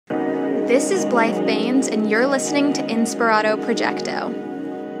This is Blythe Baines, and you're listening to Inspirato Projecto.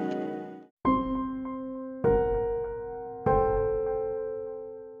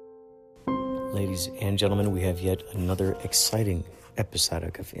 Ladies and gentlemen, we have yet another exciting episode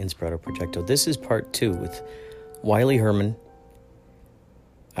of Inspirato Projecto. This is part 2 with Wiley Herman,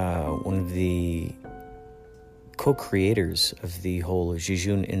 one of the co-creators of the whole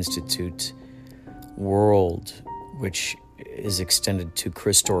Jejune Institute world, which is extended to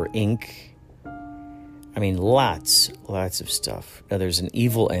Christor Inc. I mean, lots of stuff. Now, there's an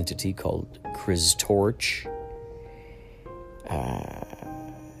evil entity called Chris Torch.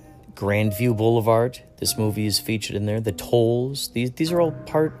 Grandview Boulevard, this movie is featured in there. The Tolls, these are all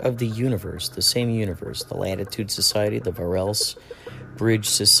part of the universe, the same universe. The Latitude Society, the Varelse Bridge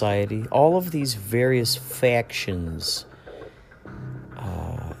Society, all of these various factions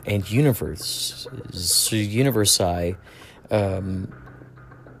and universi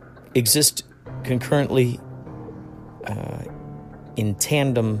exist concurrently, in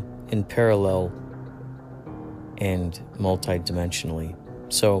tandem, in parallel, and multidimensionally.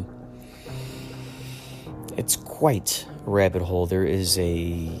 So it's quite a rabbit hole. There is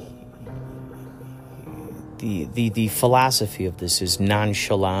the philosophy of this is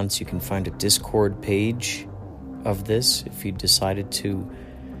nonchalance. You can find a Discord page of this if you decided to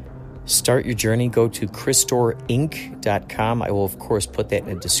start your journey. Go to ChristorInc.com. I will, of course, put that in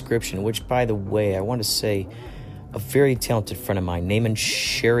the description, which, by the way, I want to say a very talented friend of mine, Naaman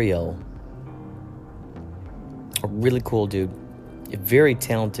Sheriel, a really cool dude, a very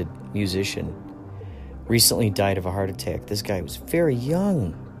talented musician, recently died of a heart attack. This guy was very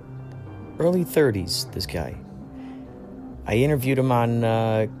young, early 30s, this guy. I interviewed him on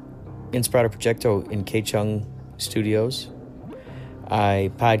Inspirato Projecto in Keichung Studios.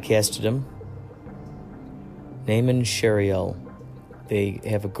 I podcasted him. Naaman Sheriel. They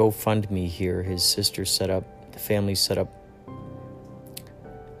have a GoFundMe here. His sister set up, the family set up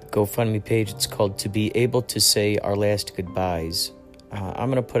the GoFundMe page. It's called To Be Able to Say Our Last Goodbyes. I'm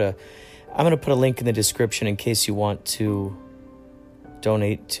gonna put a link in the description in case you want to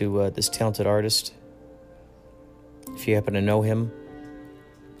donate to this talented artist, if you happen to know him.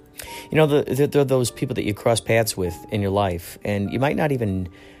 You know, there are those people that you cross paths with in your life, and you might not even,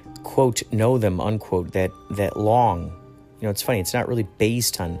 quote, know them, unquote, that long. You know, it's funny. It's not really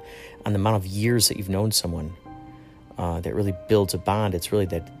based on the amount of years that you've known someone that really builds a bond. It's really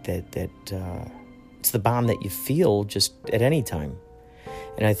that it's the bond that you feel just at any time.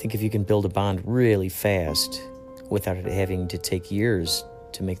 And I think if you can build a bond really fast without it having to take years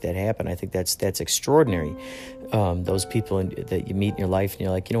to make that happen, I think that's extraordinary. Those people that you meet in your life and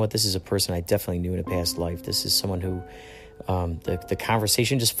you're like, you know what, this is a person I definitely knew in a past life. This is someone who the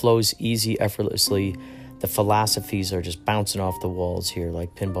conversation just flows easy, effortlessly. The philosophies are just bouncing off the walls here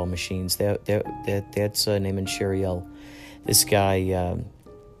like pinball machines. That's Naaman Sheriel. This guy,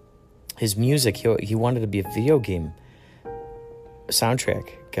 his music, he wanted to be a video game soundtrack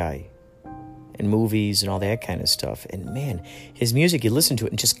guy and movies and all that kind of stuff. And man, his music, you listen to it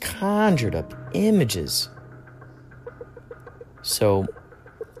and just conjured up images. So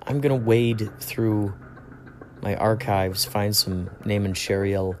I'm going to wade through my archives, find some Naaman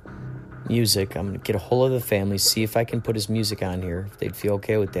Sheriel music. I'm going to get a hold of the family, see if I can put his music on here, if they'd feel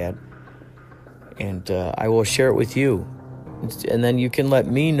okay with that. And I will share it with you. And then you can let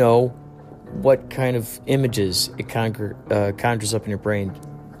me know what kind of images it conjures up in your brain.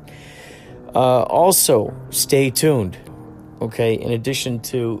 Also, stay tuned, okay? In addition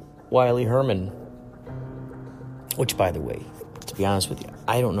to Wiley Herman, which, by the way, to be honest with you,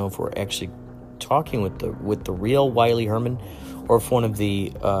 I don't know if we're actually talking with the real Wiley Herman, or if one of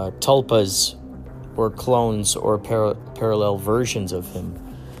the tulpas or clones or parallel versions of him.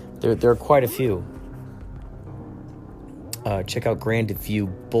 There are quite a few. Check out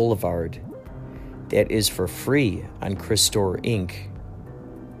Grandview Boulevard. That is for free on Christor Inc.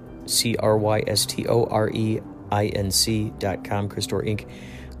 ChrystorEinc.com, Christor Inc.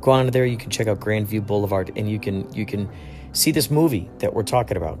 Go on there. You can check out Grandview Boulevard, and you can see this movie that we're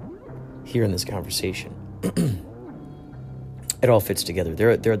talking about here in this conversation. It all fits together.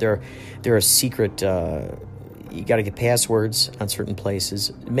 There are secret. You got to get passwords on certain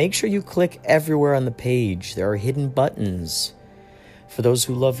places. Make sure you click everywhere on the page. There are hidden buttons. For those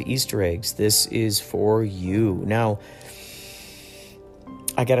who love Easter eggs, this is for you. Now,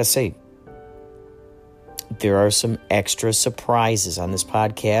 I gotta say, there are some extra surprises on this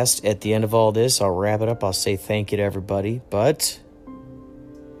podcast. At the end of all this, I'll wrap it up. I'll say thank you to everybody. But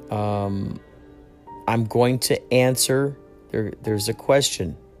I'm going to answer. There's a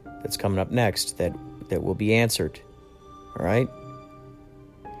question that's coming up next that will be answered. All right?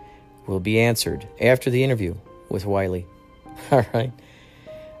 will be answered after the interview with Wiley. All right.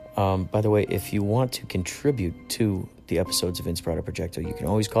 By the way, if you want to contribute to the episodes of Inspirato Projecto, you can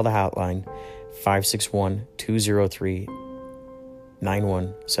always call the hotline,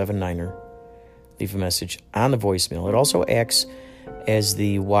 561-203-9179. Leave a message on the voicemail. It also acts as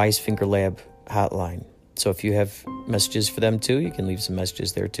the Wise Finger Lab hotline. So if you have messages for them too, you can leave some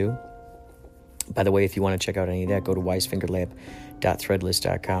messages there too. By the way, if you want to check out any of that, go to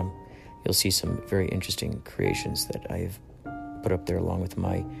wisefingerlab.threadless.com. You'll see some very interesting creations that I have put up there along with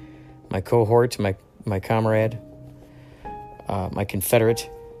my cohort, my comrade, my confederate,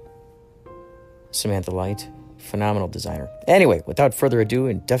 Samantha Light, phenomenal designer. Anyway, without further ado,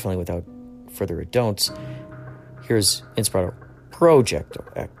 and definitely without further adon'ts, here's Inspirato Projecto.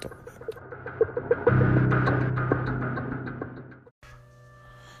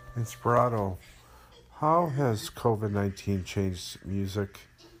 Inspirato, how has COVID-19 changed music,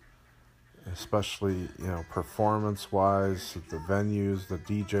 especially, performance-wise, the venues, the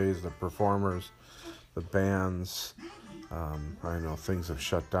DJs, the performers, the bands? I know things have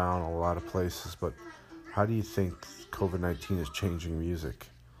shut down a lot of places, but how do you think COVID-19 is changing music?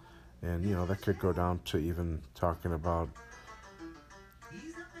 And, that could go down to even talking about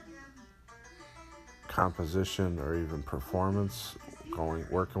composition or even performance,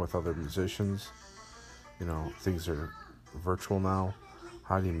 working with other musicians. Things are virtual now.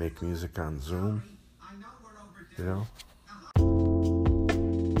 How do you make music on Zoom?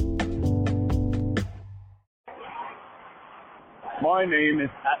 My name is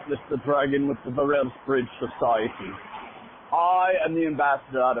Atlas the Dragon with the Varelse Bridge Society. I am the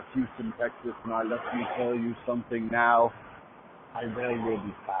ambassador out of Houston, Texas, and let me tell you something now. I really will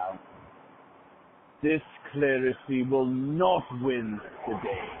be found. This clarity will not win the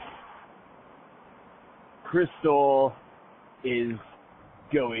day. Crystal is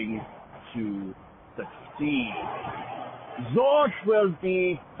going to succeed. Zort will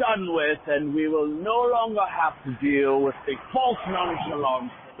be done with, and we will no longer have to deal with the false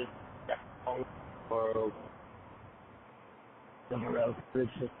nonchalance that is the whole world. The Varelse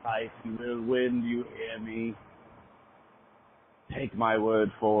Bridge Society will win, you hear me? Take my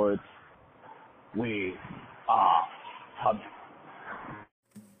word for it. We are coming.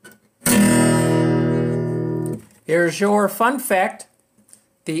 Here's your fun fact.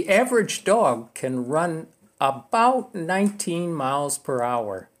 The average dog can run about 19 miles per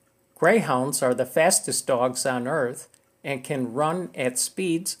hour. Greyhounds are the fastest dogs on Earth and can run at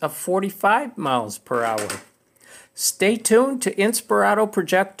speeds of 45 miles per hour. Stay tuned to Inspirato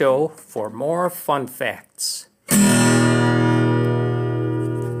Projecto for more fun facts.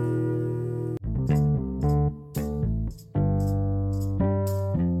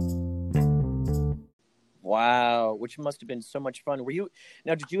 Wow, which must have been so much fun.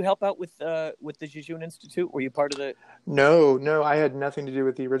 Did you help out with the Jejune Institute? Were you part of the... No, I had nothing to do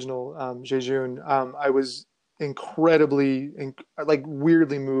with the original Jejune. I was incredibly,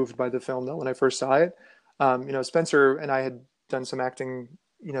 weirdly moved by the film though when I first saw it. Spencer and I had done some acting,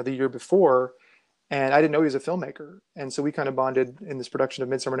 the year before, and I didn't know he was a filmmaker. And so we kind of bonded in this production of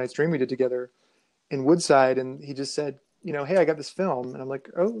Midsummer Night's Dream we did together in Woodside, and he just said, hey, I got this film. And I'm like,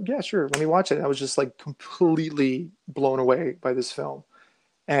 oh, yeah, sure, let me watch it. And I was just completely blown away by this film.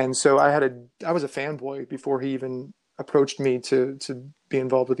 And so I was a fanboy before he even approached me to be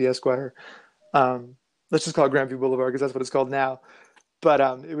involved with the Esquire. Let's just call it Grandview Boulevard because that's what it's called now.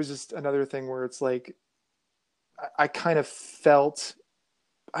 But it was just another thing where it's I kind of felt,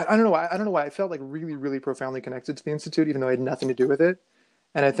 I don't know why I felt really, really profoundly connected to the Institute, even though I had nothing to do with it.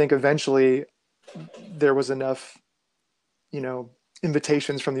 And I think eventually there was enough,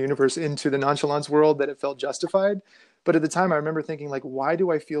 invitations from the universe into the nonchalance world that it felt justified. But at the time I remember thinking why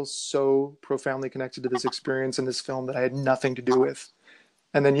do I feel so profoundly connected to this experience in this film that I had nothing to do with?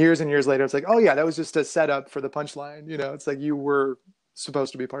 And then years and years later, it's oh yeah, that was just a setup for the punchline. It's you were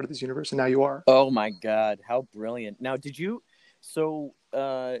supposed to be part of this universe and now you are. Oh my God, how brilliant. Now,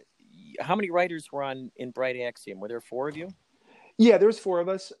 how many writers were in Bright Axiom? Were there 4 of you? Yeah, there's 4 of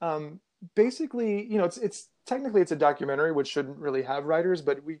us. Basically, it's technically it's a documentary, which shouldn't really have writers,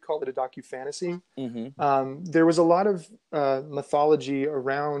 but we call it a docu-fantasy. Mm-hmm. There was a lot of mythology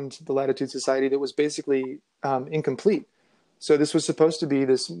around the Latitude Society that was basically incomplete. So this was supposed to be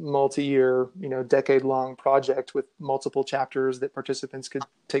this multi-year, decade-long project with multiple chapters that participants could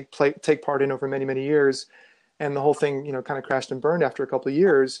take part in over many, many years. And the whole thing, kind of crashed and burned after a couple of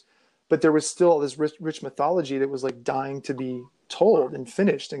years. But there was still this rich mythology that was dying to be told and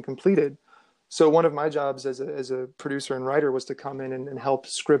finished and completed. So one of my jobs as a producer and writer was to come in and help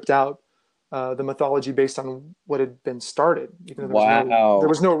script out the mythology based on what had been started. Even though there Wow.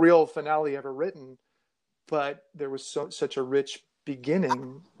 was no real finale ever written, but there was such a rich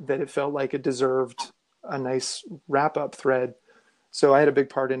beginning that it felt like it deserved a nice wrap up thread. So I had a big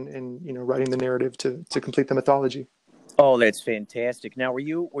part in writing the narrative to complete the mythology. Oh, that's fantastic. Now,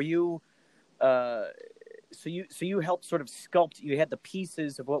 uh, so you helped sort of sculpt. You had the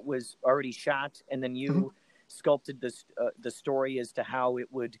pieces of what was already shot, and then you sculpted the story as to how it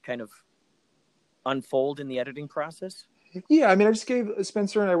would kind of unfold in the editing process. Yeah, I mean, I just gave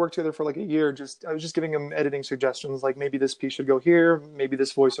Spencer and I worked together for like a year. I was just giving him editing suggestions, like maybe this piece should go here, maybe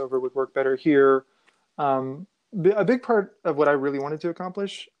this voiceover would work better here. A big part of what I really wanted to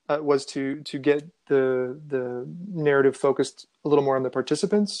accomplish was to get the narrative focused a little more on the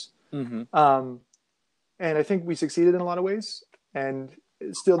participants. Mm-hmm. And I think we succeeded in a lot of ways. And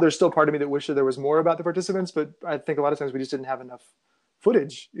there's still part of me that wished that there was more about the participants, but I think a lot of times we just didn't have enough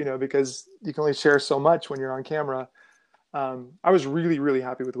footage, because you can only share so much when you're on camera. I was really, really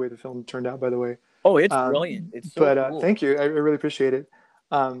happy with the way the film turned out, by the way. Oh, it's brilliant. It's so cool. Thank you. I really appreciate it.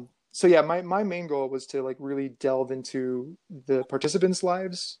 So yeah, my main goal was to like really delve into the participants'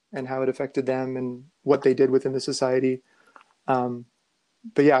 lives and how it affected them and what they did within the society. But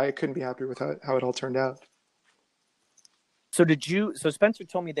yeah, I couldn't be happier with how it all turned out. So Spencer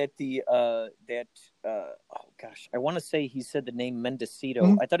told me that oh gosh, I want to say he said the name Mendocino.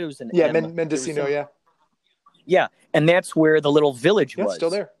 Mm-hmm. I thought it was Mendocino. Yeah. Yeah. And that's where the little village was. It's still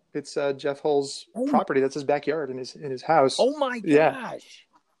there. It's Jeff Hull's property. That's his backyard in his house. Oh my gosh. Yeah.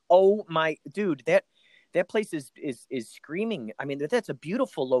 Oh my dude, that place is screaming. I mean, that's a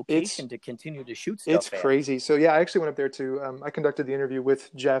beautiful location to continue to shoot stuff. It's crazy. So yeah, I actually went up there too. I conducted the interview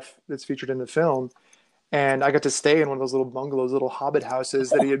with Jeff that's featured in the film. And I got to stay in one of those little bungalows, little hobbit houses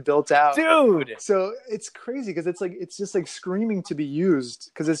that he had built out. Dude! So it's crazy because it's just like screaming to be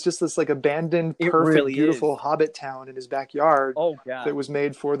used because it's just this like abandoned, perfect, beautiful hobbit town in his backyard. Oh, God. That was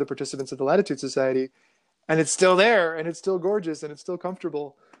made for the participants of the Latitude Society. And it's still there and it's still gorgeous and it's still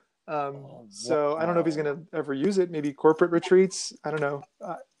comfortable. So I don't know if he's going to ever use it. Maybe corporate retreats. I don't know.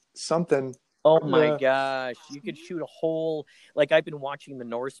 Something. Oh, my gosh. You could shoot a whole... Like, I've been watching The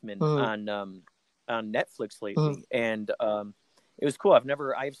Norseman on Netflix lately, and it was cool.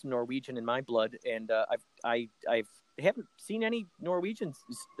 I have some Norwegian in my blood, and I haven't seen any Norwegian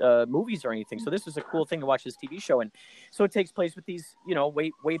movies or anything. So this was a cool thing to watch this TV show, and so it takes place with these,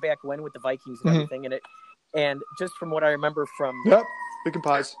 way back when with the Vikings and everything, and just from what I remember from we can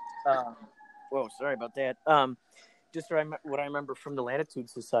pause. Whoa, sorry about that. Just what I remember from the Latitude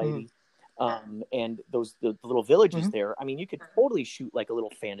Society. And the little villages there. I mean, you could totally shoot like a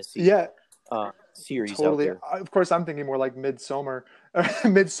little fantasy. Series totally. out there. Of course, I'm thinking more like Midsommar,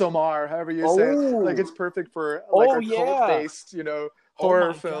 however you say it. Like it's perfect for like a cult-based,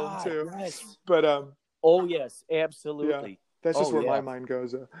 horror film too. Yes. But oh yes, absolutely. Yeah, that's just where my mind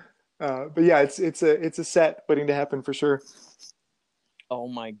goes. But yeah, it's a set waiting to happen for sure. Oh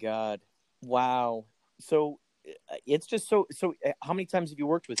my God! Wow. So it's just so. How many times have you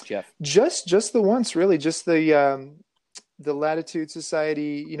worked with Jeff? Just the once, really. Just the Latitude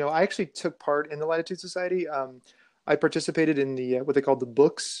Society, I actually took part in the Latitude Society. I participated in the what they called the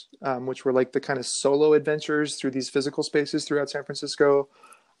books, which were like the kind of solo adventures through these physical spaces throughout San Francisco,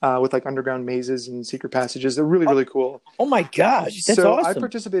 with like underground mazes and secret passages. They're really, really cool. Oh my gosh, that's so awesome. I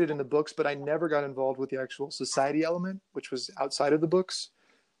participated in the books, but I never got involved with the actual society element, which was outside of the books.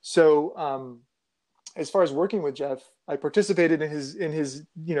 So as far as working with Jeff, I participated in his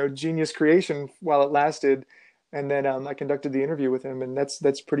genius creation while it lasted. And then I conducted the interview with him, and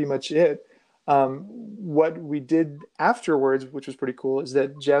that's pretty much it. What we did afterwards, which was pretty cool, is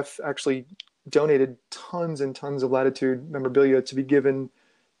that Jeff actually donated tons and tons of Latitude memorabilia to be given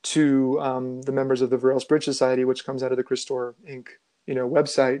to the members of the Varelse Bridge Society, which comes out of the Chris Store Inc.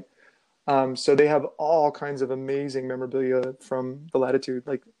 Website. So they have all kinds of amazing memorabilia from the Latitude,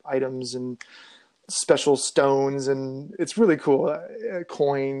 like items and special stones, and it's really cool.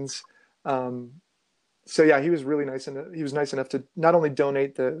 Coins. So yeah, he was really nice, and he was nice enough to not only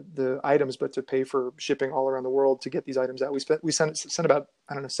donate the items, but to pay for shipping all around the world to get these items out. We sent about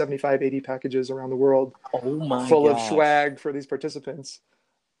 75, 80 packages around the world, full of swag for these participants.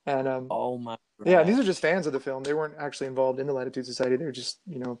 And oh my God. Yeah, these are just fans of the film. They weren't actually involved in the Latitude Society. They're just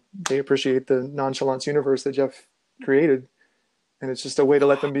they appreciate the nonchalance universe that Jeff created, and it's just a way to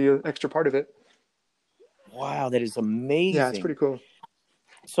let them be an extra part of it. Wow, that is amazing. Yeah, it's pretty cool.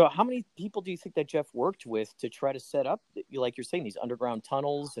 So how many people do you think that Jeff worked with to try to set up, like you're saying, these underground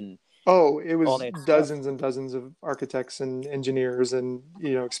tunnels and it was dozens and dozens of architects and engineers and,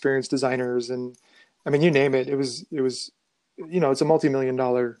 experienced designers. And I mean, you name it. It was, it's a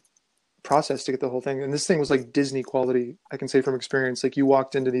multi-million-dollar process to get the whole thing. And this thing was like Disney quality, I can say from experience. Like you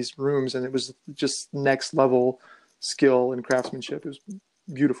walked into these rooms and it was just next level skill and craftsmanship. It was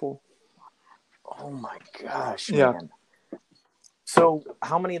beautiful. Oh my gosh, Yeah. man. So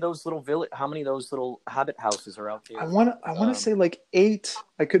how many of those little hobbit houses are out there? I want to say like 8.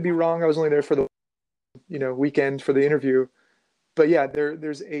 I could be wrong. I was only there for the weekend for the interview. But yeah,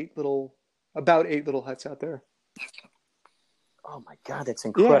 there's about 8 little huts out there. Oh my God, that's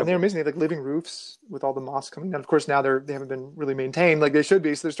incredible. Yeah, and they're amazing. They have like living roofs with all the moss coming down. Of course, now they haven't been really maintained like they should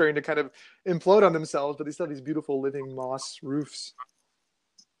be, so they're starting to kind of implode on themselves. But they still have these beautiful living moss roofs.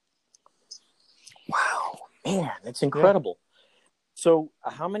 Wow, man, that's incredible. Yeah. So,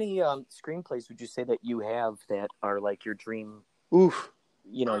 how many screenplays would you say that you have that are like your dream? Oof.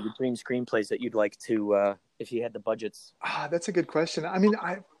 Your dream screenplays that you'd like to, if you had the budgets. That's a good question. I mean,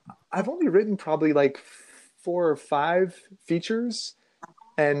 I've only written probably like 4 or 5 features,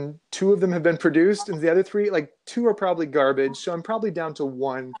 and 2 of them have been produced, and the other 3, like 2 are probably garbage. So I'm probably down to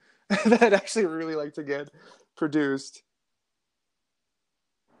 1 that I'd actually really like to get produced,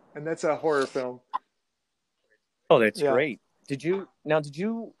 and that's a horror film. Oh, that's great. Did you learn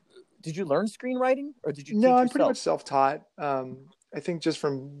screenwriting, or did you teach yourself? No, I'm pretty much self-taught. I think just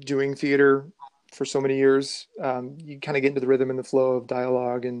from doing theater for so many years, you kind of get into the rhythm and the flow of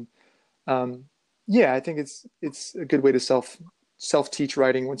dialogue, and I think it's a good way to self-teach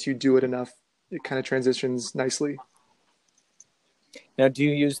writing. Once you do it enough, it kind of transitions nicely. Now, do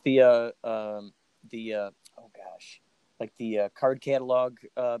you use the card catalog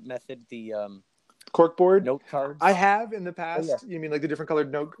method, the corkboard note cards? I have in the past. Oh, yeah. You mean like the different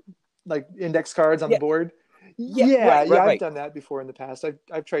colored note, like index cards on the board? Right. I've done that before in the past.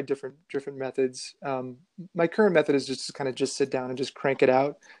 I've tried different methods. My current method is just to kind of just sit down and just crank it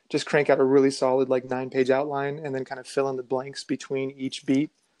out. Just crank out a really solid like 9-page outline, and then kind of fill in the blanks between each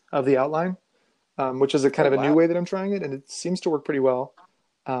beat of the outline, which is a kind of a new way that I'm trying it, and it seems to work pretty well.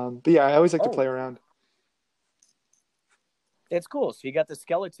 But yeah, I always like to play around. It's cool. So you got the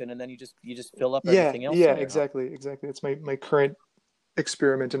skeleton, and then you just fill up everything else. Yeah, exactly. It's my current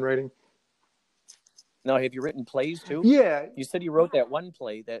experiment in writing. Now, have you written plays too? Yeah. You said you wrote that one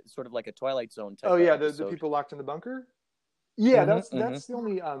play that's sort of like a Twilight Zone type. Oh yeah, the people locked in the bunker. Yeah, that's the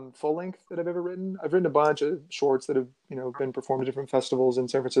only full length that I've ever written. I've written a bunch of shorts that have been performed at different festivals in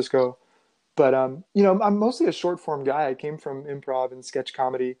San Francisco, but I'm mostly a short form guy. I came from improv and sketch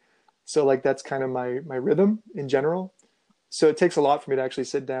comedy, so like that's kind of my rhythm in general. So it takes a lot for me to actually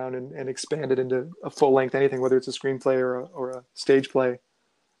sit down and expand it into a full length anything, whether it's a screenplay or a stage play.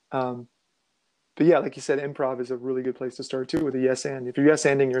 But yeah, like you said, improv is a really good place to start too with a yes and. If you're yes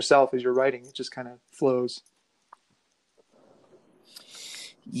anding yourself as you're writing, it just kind of flows.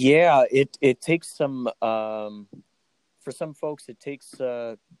 Yeah, it takes some for some folks it takes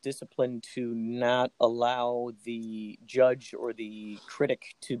discipline to not allow the judge or the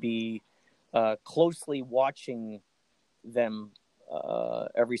critic to be closely watching them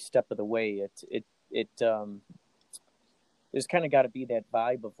every step of the way. There's kind of got to be that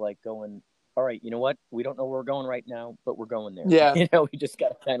vibe of like going, all right, you know what? We don't know where we're going right now, but we're going there. Yeah. We just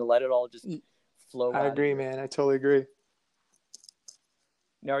got to kind of let it all just flow. I agree, man. I totally agree.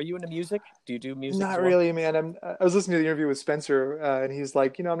 Now, are you into music? Do you do music? Not really, man. I was listening to the interview with Spencer, and he's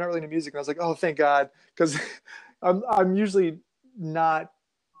like, I'm not really into music. And I was like, oh, thank God, because I'm usually not.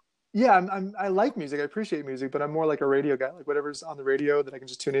 Yeah, I like music. I appreciate music, but I'm more like a radio guy, like whatever's on the radio that I can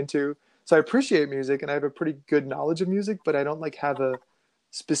just tune into. So I appreciate music, and I have a pretty good knowledge of music, but I don't like have a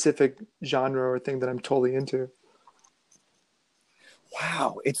specific genre or thing that I'm totally into.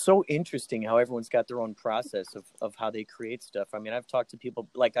 Wow, it's so interesting how everyone's got their own process of how they create stuff. I mean, I've talked to people,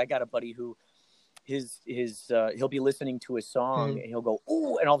 like I got a buddy who he'll be listening to a song and he'll go,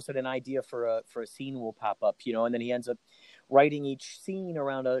 "Ooh," and all of a sudden an idea for a scene will pop up, and then he ends up writing each scene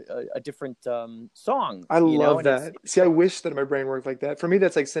around a different song. I love that. See, I wish that my brain worked like that. For me,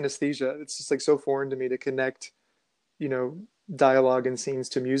 that's like synesthesia. It's just like so foreign to me to connect, dialogue and scenes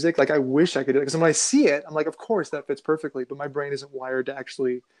to music. Like I wish I could do it, because when I see it, I'm like, of course that fits perfectly, but my brain isn't wired to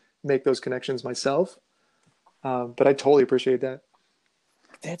actually make those connections myself. But I totally appreciate that.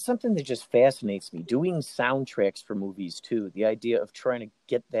 That's something that just fascinates me. Doing soundtracks for movies too. The idea of trying to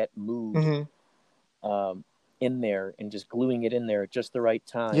get that mood in there and just gluing it in there at just the right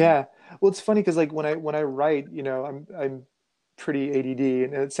time. Yeah. Well, it's funny because like when I write, I'm pretty ADD,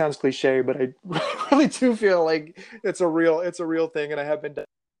 and it sounds cliche, but I really do feel like it's a real thing, and I have been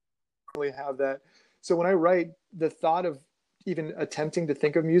definitely have that. So when I write, the thought of even attempting to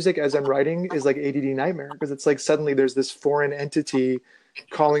think of music as I'm writing is like ADD nightmare, because it's like suddenly there's this foreign entity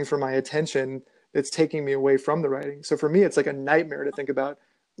calling for my attention that's taking me away from the writing. So for me, it's like a nightmare to think about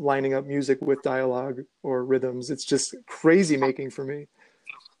lining up music with dialogue or rhythms. It's just crazy making for me.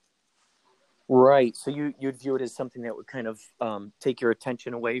 Right. So you'd view it as something that would kind of take your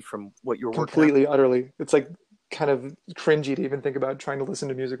attention away from what you're working on? Completely, utterly. It's like kind of cringy to even think about trying to listen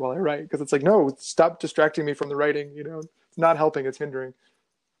to music while I write, because it's like, no, stop distracting me from the writing. It's not helping, it's hindering.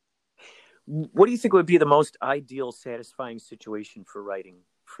 What do you think would be the most ideal, satisfying situation for writing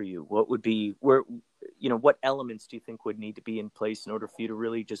for you? What would be what elements do you think would need to be in place in order for you to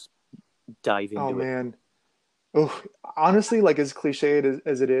really just dive into Oh it? man. Oh, honestly, like as cliched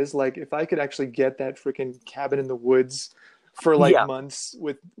as it is, like if I could actually get that freaking cabin in the woods for like Yeah. months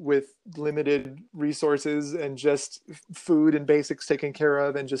with limited resources and just food and basics taken care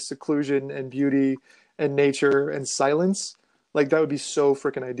of and just seclusion and beauty and nature and silence, like that would be so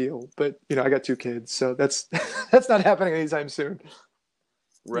freaking ideal. But I got 2 kids, so that's that's not happening anytime soon.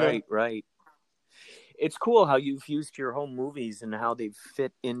 Right, right. It's cool how you've used your home movies and how they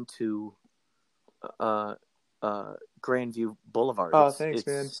fit into Grandview Boulevard. Oh, thanks,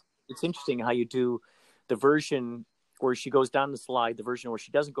 man. It's interesting how you do the version where she goes down the slide, the version where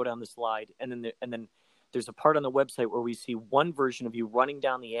she doesn't go down the slide, and then there's a part on the website where we see one version of you running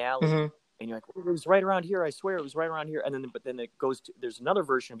down the alley, Mm-hmm. and you're like, oh, it was right around here. I swear it was right around here. And then it goes to, there's another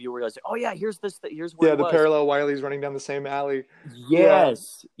version of you where you're like, oh yeah, here's where it The was. parallel Wileys running down the same alley.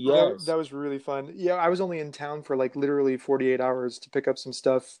 Yes, yeah, yes. that was really fun. Yeah, I was only in town for like literally 48 hours to pick up some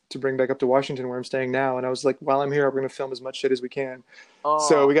stuff to bring back up to Washington where I'm staying now. And I was like, while I'm here, we're going to film as much shit as we can.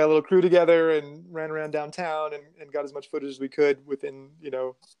 So we got a little crew together and ran around downtown and got as much footage as we could within,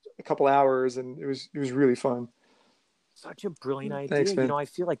 a couple hours. And it was really fun. Such a brilliant idea. Thanks, man. I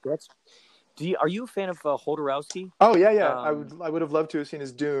feel like that's... Are you a fan of Holderowski? Oh yeah. I would have loved to have seen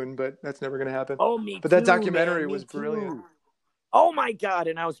his Dune, but that's never going to happen. Oh, me But too, that documentary man, was brilliant. Oh my God!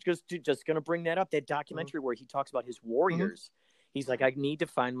 And I was just going to bring that up. That documentary where he talks about his warriors. Mm-hmm. He's like, I need to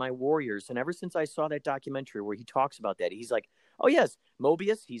find my warriors. And ever since I saw that documentary where he talks about that, he's like, oh yes,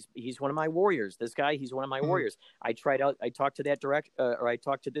 Mobius, he's one of my warriors. This guy, he's one of my warriors. I talked to that I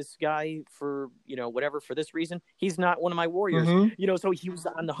talked to this guy for, whatever, for this reason. He's not one of my warriors. Mm-hmm. So he was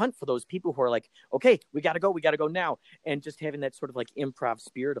on the hunt for those people who are like, okay, we got to go now. And just having that sort of like improv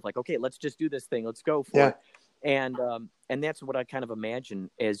spirit of like, okay, let's just do this thing. Let's go for it. And that's what I kind of imagine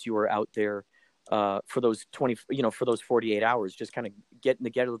as you were out there for those 48 hours, just kind of getting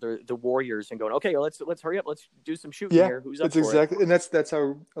together the warriors and going, okay, well, let's hurry up. Let's do some shooting here. Who's up for exactly. it? And that's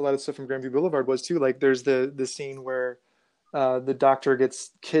how a lot of stuff from Grandview Boulevard was too. Like there's the scene where the doctor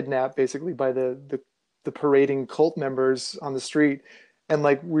gets kidnapped basically by the parading cult members on the street. And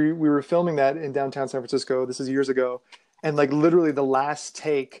like we were filming that in downtown San Francisco. This is years ago. And like literally the last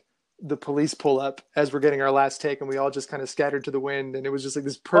take, the police pull up as we're getting our last take and we all just kind of scattered to the wind. And it was just like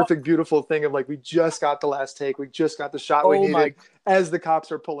this perfect, beautiful thing of like, we just got the last take. We just got the shot we needed as the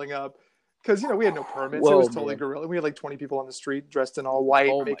cops are pulling up. Cause we had no permits. It was totally guerrilla. We had like 20 people on the street dressed in all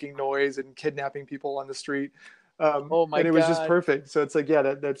white, making noise and kidnapping people on the street. And it was just perfect. So it's like,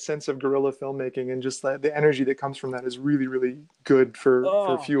 that sense of guerrilla filmmaking and just the energy that comes from that is really, really good for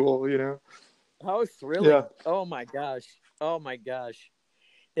fuel, How thrilling. Yeah. Oh my gosh.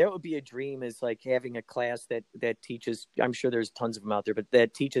 That would be a dream, is like having a class that teaches, I'm sure there's tons of them out there, but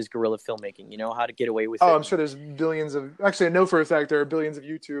that teaches guerrilla filmmaking, how to get away with it. Oh, I'm sure there's billions of, actually I know for a fact there are billions of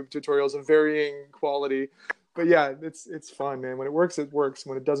YouTube tutorials of varying quality, but yeah, it's fun, man. When it works, it works.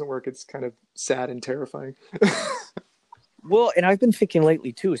 When it doesn't work, it's kind of sad and terrifying. Well, and I've been thinking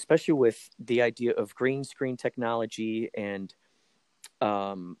lately too, especially with the idea of green screen technology and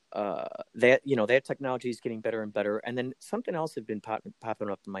that technology is getting better and better. And then something else has been popping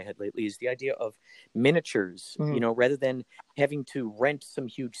up in my head lately is the idea of miniatures. Rather than having to rent some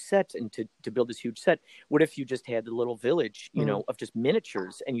huge set and to build this huge set, what if you just had the little village, of just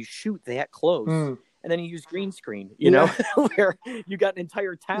miniatures, and you shoot that close and then you use green screen, where you got an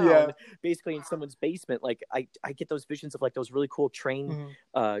entire town basically in someone's basement. Like I get those visions of like those really cool train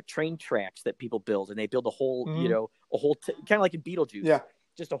tracks that people build, and they build a whole, kind of like in Beetlejuice,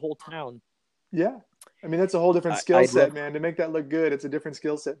 just a whole town. Yeah. I mean, that's a whole different skill set, man. To make that look good, it's a different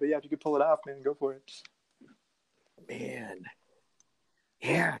skill set. But yeah, if you could pull it off, man, go for it. Man.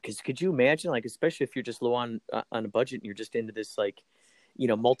 Yeah, because could you imagine, like, especially if you're just low on a budget and you're just into this, like,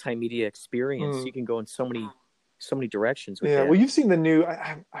 multimedia experience, you can go in so many directions with that. Well, you've seen the new,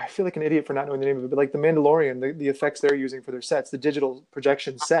 I feel like an idiot for not knowing the name of it, but like the Mandalorian, the effects they're using for their sets, the digital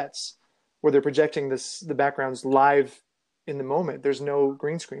projection sets, where they're projecting the backgrounds live in the moment. There's no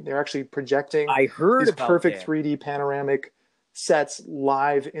green screen. They're actually projecting these perfect 3D panoramic sets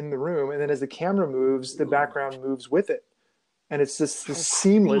live in the room. And then as the camera moves, the background moves with it. And it's just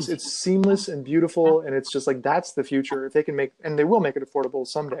seamless. crazy. It's seamless and beautiful, and it's just like that's the future. If they can make, and they will make it affordable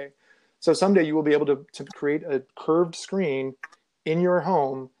someday. So someday you will be able to create a curved screen in your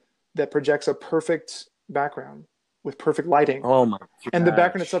home that projects a perfect background with perfect lighting. Oh my gosh. And the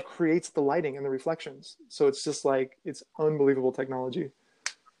background itself creates the lighting and the reflections. So it's just like, it's unbelievable technology.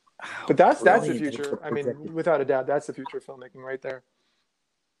 But that's the future. I mean, without a doubt, that's the future of filmmaking right there.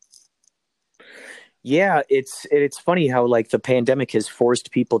 Yeah, it's funny how like the pandemic has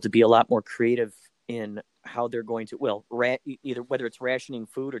forced people to be a lot more creative in how they're going to either whether it's rationing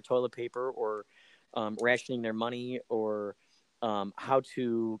food or toilet paper or rationing their money or how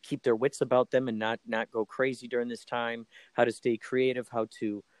to keep their wits about them and not go crazy during this time, how to stay creative, how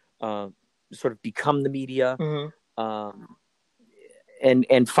to sort of become the media,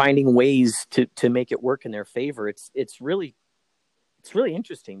 and finding ways to make it work in their favor. It's really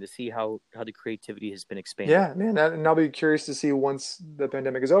interesting to see how the creativity has been expanded. Yeah, man. And I'll be curious to see once the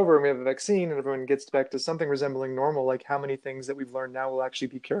pandemic is over and we have a vaccine and everyone gets back to something resembling normal, like how many things that we've learned now will actually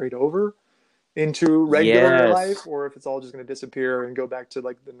be carried over into regular life, or if it's all just going to disappear and go back to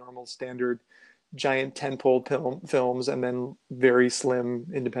like the normal standard giant tentpole films and then very slim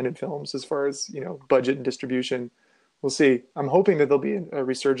independent films as far as, budget and distribution. We'll see. I'm hoping that there'll be a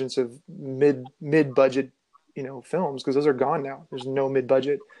resurgence of mid-budget films, because those are gone now. There's no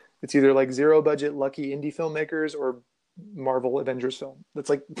mid-budget. It's either like zero budget lucky indie filmmakers or Marvel Avengers film. That's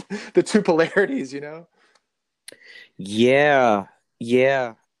like the two polarities, Yeah.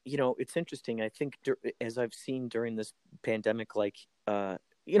 It's interesting. I think as I've seen during this pandemic, like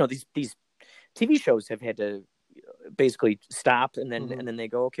these TV shows have had to basically stop, and then they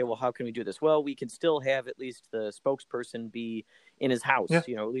go, okay, well, how can we do this? Well, we can still have at least the spokesperson be in his house.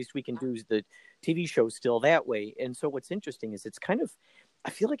 Yeah. At least we can do the TV show still that way. And so what's interesting is it's kind of, I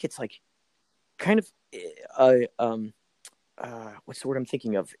feel like it's like kind of what's the word I'm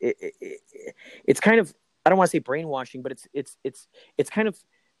thinking of? It's kind of, I don't want to say brainwashing, but it's kind of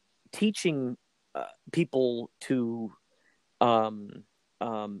teaching people to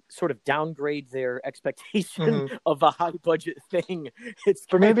sort of downgrade their expectation of a high budget thing.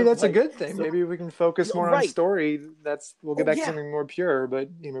 But maybe that's a good thing. So, maybe we can focus more on story. We'll get back to something more pure, but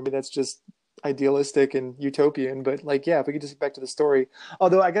maybe that's just idealistic and utopian. But like, if we could just get back to the story.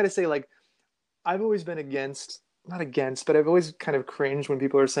 Although I got to say, like, I've always been not against, but I've always kind of cringed when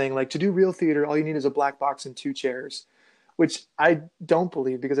people are saying like, to do real theater, all you need is a black box and 2 chairs, which I don't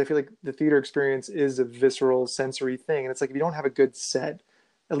believe, because I feel like the theater experience is a visceral sensory thing. And it's like, if you don't have a good set,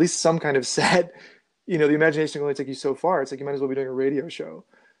 at least some kind of set, the imagination can only take you so far. It's like, you might as well be doing a radio show.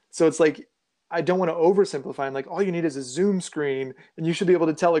 So it's like, I don't want to oversimplify. I'm like, all you need is a Zoom screen and you should be able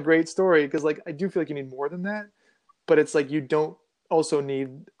to tell a great story. Cause like, I do feel like you need more than that, but it's like, you don't also need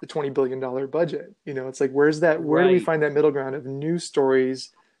the $20 billion budget. It's like, where do we find that middle ground of new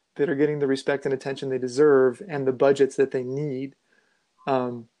stories that are getting the respect and attention they deserve and the budgets that they need?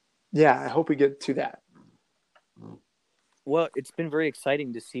 I hope we get to that. Well, it's been very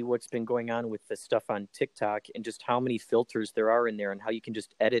exciting to see what's been going on with the stuff on TikTok and just how many filters there are in there and how you can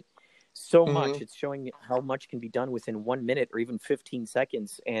just edit so much. It's showing how much can be done within 1 minute or even 15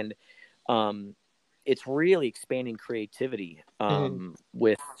 seconds. And it's really expanding creativity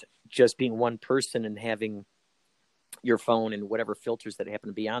with just being one person and having your phone and whatever filters that happen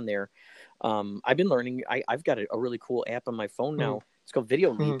to be on there. I've been learning. I've got a really cool app on my phone now. It's called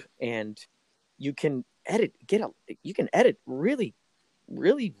Video Leap, and you can edit. You can edit really,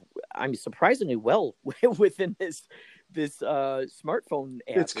 really. I'm surprisingly well within this smartphone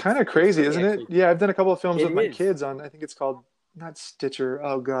app. It's kind of crazy, isn't it? Yeah, I've done a couple of films with my kids on. I think it's called not Stitcher.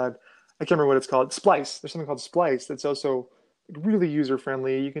 Oh God, I can't remember what it's called. Splice. There's something called Splice that's also really user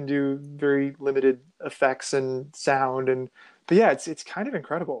friendly. You can do very limited effects and sound, but yeah, it's kind of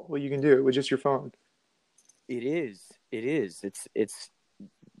incredible what you can do with just your phone. It is. It's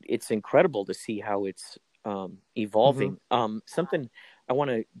incredible to see how it's evolving. Something I want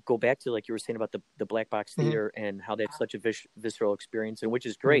to go back to, like you were saying about the black box theater and how that's such a visceral experience, and which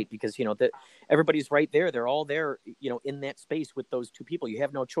is great because that everybody's right there. They're all there, in that space with those two people. You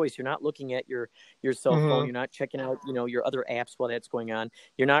have no choice. You're not looking at your cell phone. You're not checking out, your other apps while that's going on.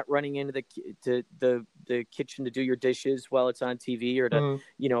 You're not running into the kitchen to do your dishes while it's on TV or to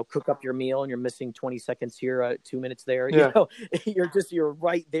cook up your meal, and you're missing 20 seconds here, 2 minutes there. Yeah. You're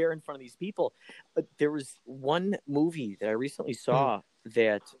right there in front of these people. There was one movie that I recently saw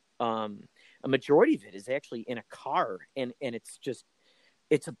that a majority of it is actually in a car, and it's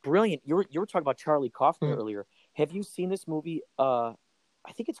a brilliant. You were talking about Charlie Kaufman earlier. Have you seen this movie? I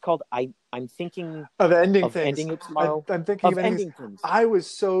think it's called I'm thinking of ending of things. Ending it tomorrow. I'm thinking of ending things. I was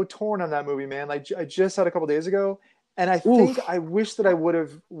so torn on that movie, man. Like I just saw it a couple days ago, And I think I wish that I would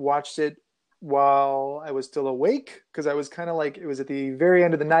have watched it while I was still awake, because I was kind of like, it was at the very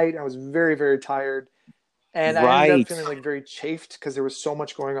end of the night. I was very, very tired. And I ended up feeling like very chafed because there was so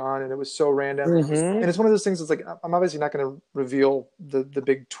much going on and it was so random. And it's one of those things that's like, I'm obviously not going to reveal the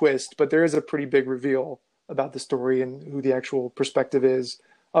big twist, but there is a pretty big reveal about the story and who the actual perspective is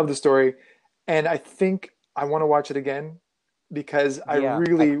of the story. And I think I want to watch it again because I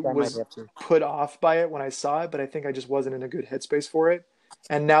really was put off by it when I saw it, but I think I just wasn't in a good headspace for it.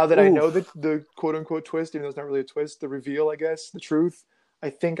 And now that I know the quote unquote twist, even though it's not really a twist, the reveal, I guess, the truth, I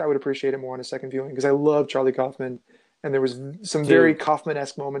think I would appreciate it more on a second viewing because I love Charlie Kaufman, and there was some very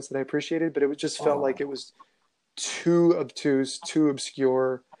Kaufman-esque moments that I appreciated, but it just felt like it was too obtuse, too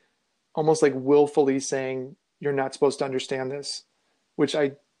obscure, almost like willfully saying you're not supposed to understand this, which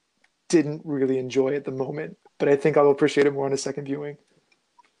I didn't really enjoy at the moment, but I think I'll appreciate it more on a second viewing.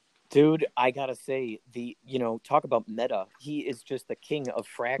 Dude, I gotta say, talk about meta. He is just the king of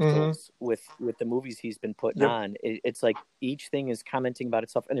fractals with the movies he's been putting on. It's like each thing is commenting about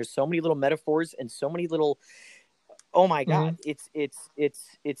itself, and there's so many little metaphors and so many little. Oh my God! It's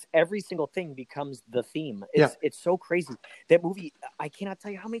every single thing becomes the theme. It's so crazy. That movie, I cannot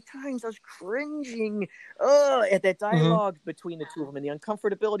tell you how many times I was cringing at that dialogue between the two of them and the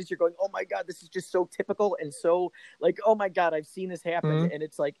uncomfortabilities. You're going, oh my God, this is just so typical and so like, oh my God, I've seen this happen. And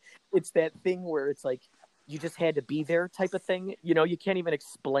it's like, it's that thing where it's like you just had to be there type of thing. You can't even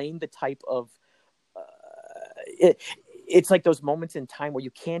explain the type of. It's like those moments in time where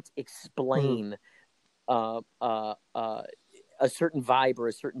you can't explain. A certain vibe or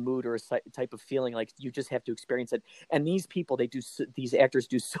a certain mood or a type of feeling, like you just have to experience it. And these people, these actors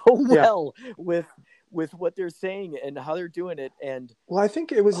do so well with what they're saying and how they're doing it. And well, I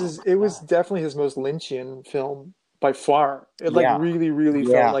think it was definitely his most Lynchian film by far. It really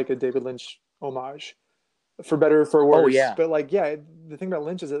felt like a David Lynch homage, for better or for worse. But the thing about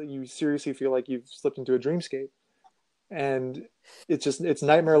Lynch is that you seriously feel like you've slipped into a dreamscape. And it's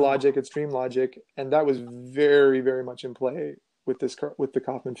nightmare logic, it's dream logic, and that was very, very much in play with the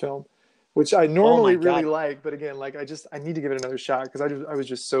Kaufman film, which I normally really like, but again, like I need to give it another shot because I was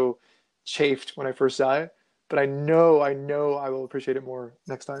just so chafed when I first saw it, but I know I will appreciate it more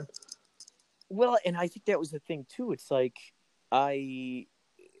next time. Well, and I think that was the thing too. It's like and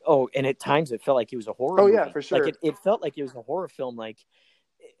at times it felt like it was a horror movie. Yeah, for sure. Like it felt like it was a horror film. Like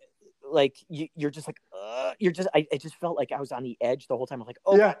you're just like, I just felt like I was on the edge the whole time. I'm like,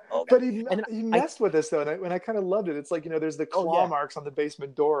 but he messed with this though, and I kind of loved it. It's like, there's the claw marks on the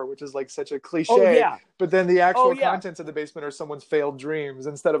basement door, which is like such a cliche. But then the actual contents of the basement are someone's failed dreams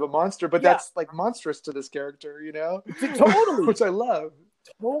instead of a monster. But that's like monstrous to this character, Totally, which I love.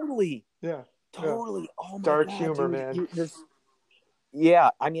 Totally, totally. Oh my dark God, humor, dude. man. Yeah,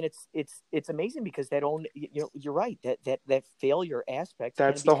 I mean it's amazing because that you're right, that failure aspect.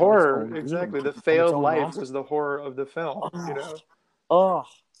 That's the horror, exactly. The failed life was the horror of the film. Oh,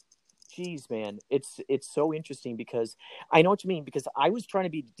 geez, man, it's so interesting because I know what you mean, because I was trying to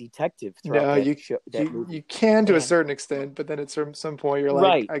be a detective throughout you can to a certain extent, but then at some point you're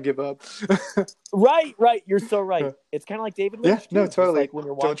like, I give up. right, you're so right. It's kind of like David Lynch. No, totally. Like when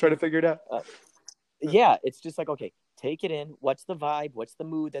you're watching, don't try to figure it out. It's just like, okay, take it in. What's the vibe? What's the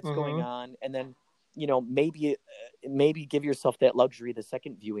mood that's going on? And then, maybe give yourself that luxury, the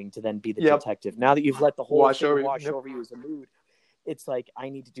second viewing, to then be the detective. Now that you've let the whole wash over you as a mood, it's like, I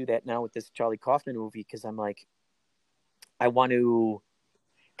need to do that now with this Charlie Kaufman movie, because I'm like, I want to.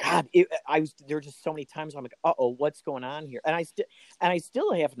 God, there were just so many times where I'm like, what's going on here? And I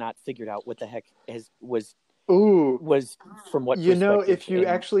still have not figured out what the heck was from what if you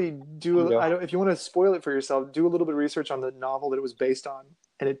actually do if you want to spoil it for yourself, do a little bit of research on the novel that it was based on,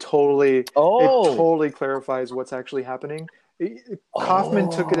 and it totally clarifies what's actually happening. Kaufman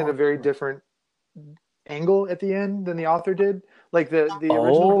took it in a very different angle at the end than the author did. Like the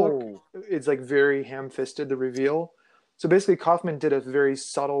original book, it's like very ham-fisted, the reveal. So basically Kaufman did a very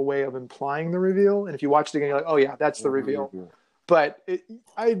subtle way of implying the reveal, and if you watch it again, you're like, oh yeah, that's the reveal. But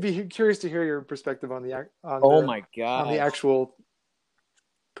I'd be curious to hear your perspective on the actual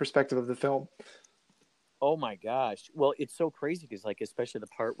perspective of the film. Oh my gosh! Well, it's so crazy because, like, especially the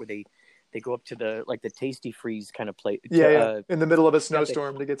part where they go up to the Tasty Freeze kind of place. In the middle of a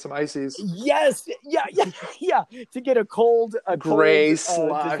snowstorm to get some ices. Yes, yeah. To get a gray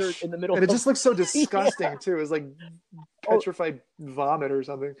slush dessert in the middle, and it just looks so disgusting too. It's like petrified vomit or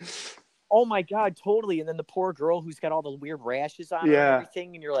something. Oh my God, totally. And then the poor girl who's got all the weird rashes on her and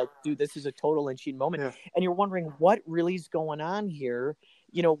everything. And you're like, dude, this is a total Lynchian moment. Yeah. And you're wondering what really is going on here.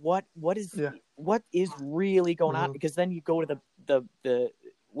 What is really going on? Because then you go to the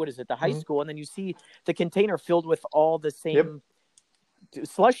what is it, the high Mhm. school, and then you see the container filled with all the same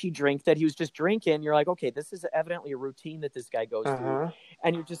slushy drink that he was just drinking. You're like, okay, this is evidently a routine that this guy goes through,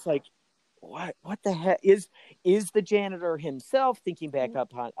 and you're just like, what the heck is the janitor himself thinking back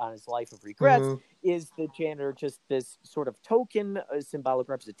up on his life of regrets? Mhm. Is the janitor just this sort of token, symbolic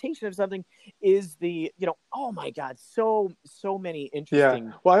representation of something? Is the, oh my God, so many interesting.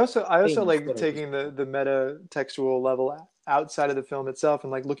 Yeah. Well, I also things like that are just- taking the meta textual level outside of the film itself and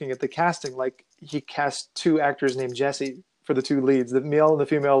like looking at the casting. Like he cast two actors named Jesse for the two leads. The male and the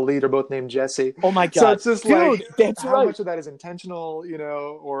female lead are both named Jesse. Oh my So God, it's just dude, like that's how right. much of that is intentional,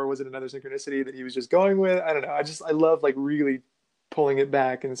 or was it another synchronicity that he was just going with? I don't know. I love like really pulling it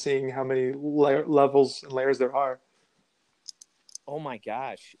back and seeing how many levels and layers there are. Oh my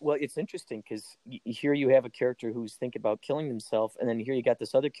gosh. Well, it's interesting because here you have a character who's thinking about killing himself, and then here you got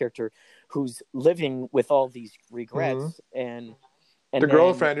this other character who's living with all these regrets, and the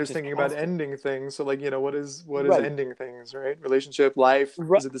girlfriend who's just thinking about constantly- ending things. So like, what is Right. ending things, right? Relationship, life,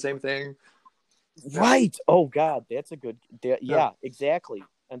 Right. is it the same thing? Right. Oh God, that's a good. Yeah, exactly.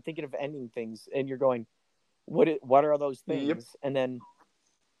 I'm thinking of ending things, and you're going, what are those things? Yep.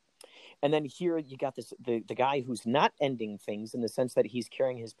 And then here you got the guy who's not ending things in the sense that he's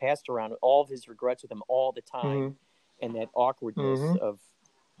carrying his past around, all of his regrets with him all the time, and that awkwardness of,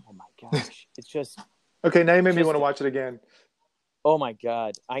 oh my gosh, it's just okay. Now you made me want to watch it again. Oh my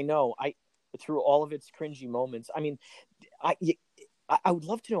God, I know. Through all of its cringy moments, I mean, I would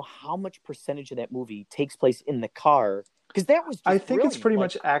love to know how much percentage of that movie takes place in the car, because that was. I think it's pretty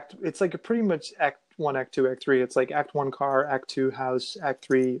much It's like pretty much Act 1, Act 2, Act 3. It's like Act 1 car, Act 2 house, Act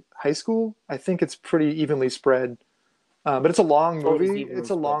 3 high school. I think it's pretty evenly spread, but it's a long movie.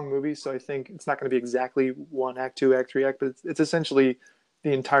 It's a long movie, so I think it's not going to be exactly 1 Act 2, Act 3 Act, but it's essentially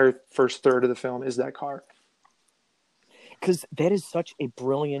the entire first third of the film is that car. Because that is such a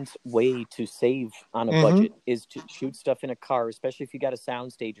brilliant way to save on a budget, is to shoot stuff in a car, especially if you got a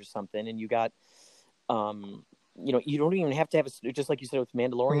soundstage or something, and you got, you don't even have to have just like you said with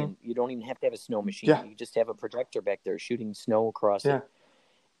Mandalorian, you don't even have to have a snow machine. Yeah. You just have a projector back there shooting snow across it,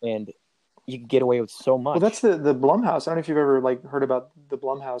 and you can get away with so much. Well, that's the Blumhouse. I don't know if you've ever like heard about the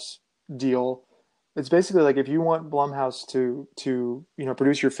Blumhouse deal. It's basically like if you want Blumhouse to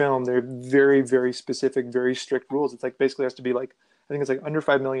produce your film, they're very, very specific, very strict rules. It's like basically has to be like, I think it's like under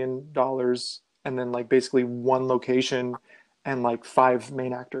 $5 million, and then like basically 1 location and like 5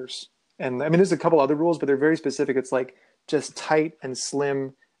 main actors. And I mean, there's a couple other rules, but they're very specific. It's like just tight and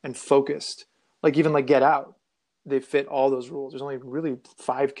slim and focused. Like even like Get Out, they fit all those rules. There's only really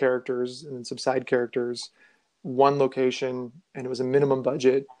 5 characters and then some side characters, 1 location, and it was a minimum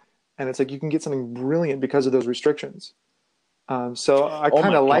budget. And it's like you can get something brilliant because of those restrictions. So I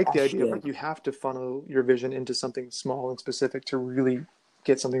kind of like the idea of like you have to funnel your vision into something small and specific to really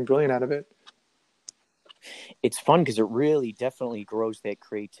get something brilliant out of it. It's fun because it really definitely grows that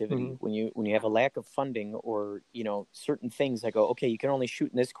creativity. When you have a lack of funding or certain things that go, okay, you can only shoot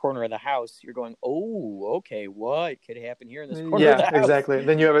in this corner of the house. You're going, oh, okay, what could happen here in this corner of the house? Yeah, exactly.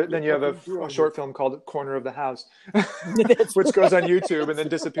 Then you have a short film called Corner of the House, which goes on YouTube and then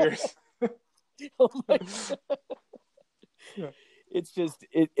disappears. Oh my God. Yeah. It's just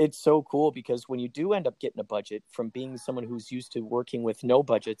it's so cool because when you do end up getting a budget, from being someone who's used to working with no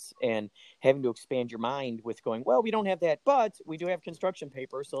budgets and having to expand your mind with going, well, we don't have that, but we do have construction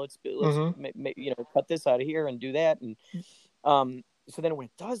paper, so let's cut this out of here and do that. And so then when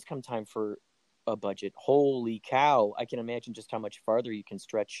it does come time for a budget, holy cow, I can imagine just how much farther you can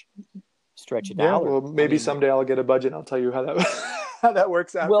stretch it out. Yeah, well, maybe someday I'll get a budget and I'll tell you how that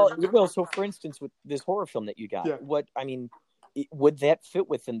works out. Well, so for instance, with this horror film that you got, would that fit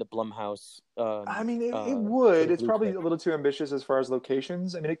within the Blumhouse? I mean, it would. It's probably a little too ambitious as far as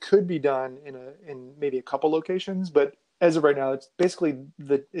locations. I mean, it could be done in maybe a couple locations, but as of right now, it's basically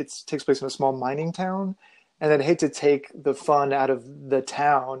it takes place in a small mining town, and I'd hate to take the fun out of the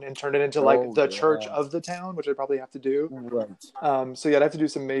town and turn it into the church of the town, which I'd probably have to do. Right. So I'd have to do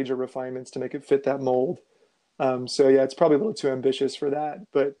some major refinements to make it fit that mold. So it's probably a little too ambitious for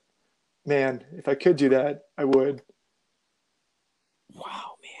that. But man, if I could do that, I would.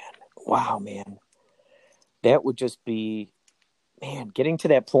 Wow, man. That would just be, getting to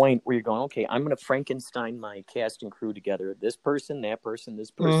that point where you're going, okay, I'm going to Frankenstein my cast and crew together. This person, that person,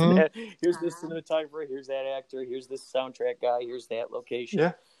 this person, that. Here's this cinematographer, here's that actor, here's this soundtrack guy, here's that location.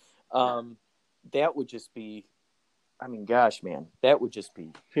 Yeah. That would just be, gosh, man, that would just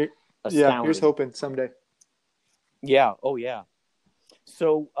be astounding. Yeah, here's hoping someday. Yeah. Oh, yeah.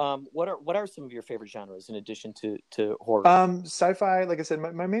 So, what are some of your favorite genres in addition to horror? Sci-fi. Like I said,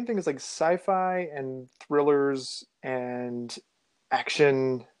 my main thing is like sci-fi and thrillers and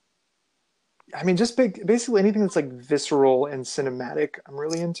action. I mean, just basically anything that's like visceral and cinematic, I'm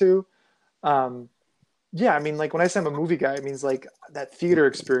really into. Um, yeah, I mean, like when I say I'm a movie guy, it means like that theater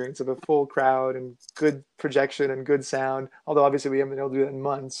experience of a full crowd and good projection and good sound. Although obviously we haven't been able to do that in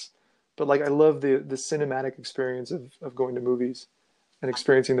months, but like I love the cinematic experience of going to movies and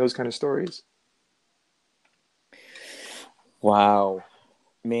experiencing those kind of stories. Wow,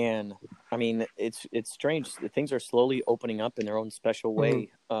 man. I mean, it's strange. Things are slowly opening up in their own special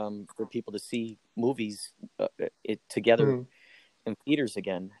way for people to see movies together in theaters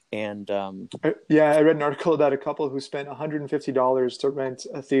again. And I read an article about a couple who spent $150 to rent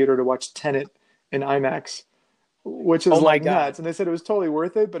a theater to watch Tenet in IMAX, which is oh my like God. nuts. And they said it was totally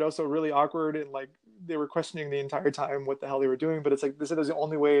worth it, but also really awkward. And like they were questioning the entire time what the hell they were doing. But it's like they said it was the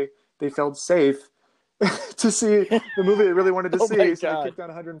only way they felt safe to see the movie they really wanted to Oh my see. So they God. kicked down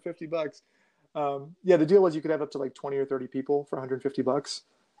 $150. The deal was you could have up to like 20 or 30 people for $150,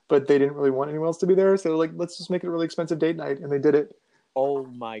 but they didn't really want anyone else to be there. So like, let's just make it a really expensive date night. And they did it. Oh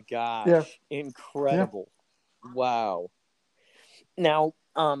my gosh. Yeah. Incredible. Yeah. Wow. Now,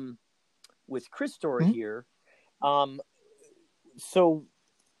 with Chris Story here, so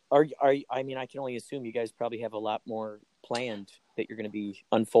I mean, I can only assume you guys probably have a lot more planned that you're going to be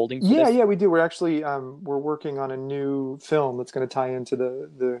unfolding for this? Yeah, we do. We're actually we're working on a new film that's going to tie into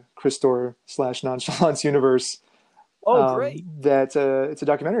the Christor / Nonchalance universe. Oh, great! It's a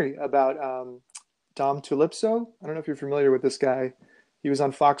documentary about Dom Tulipso. I don't know if you're familiar with this guy. He was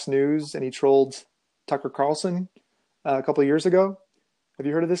on Fox News and he trolled Tucker Carlson a couple of years ago. Have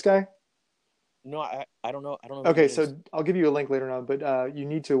you heard of this guy? No, I don't know. I don't know. Okay, so I'll give you a link later on, but you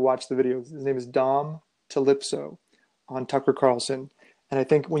need to watch the video. His name is Dom Tulipso on Tucker Carlson. And I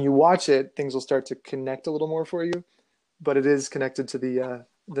think when you watch it, things will start to connect a little more for you. But it is connected to the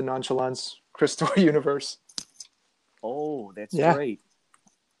Nonchalance Christor universe. Oh, that's great.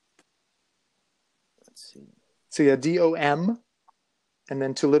 Let's see. So yeah, DOM, and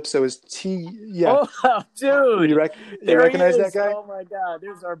then Tulipso is T. Yeah. Oh, dude, you recognize that guy? Oh my God,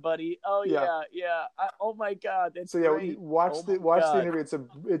 there's our buddy. Oh yeah. Oh my God, that's great. Watch the interview.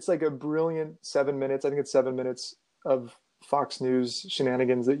 It's like a brilliant 7 minutes. I think it's 7 minutes of Fox News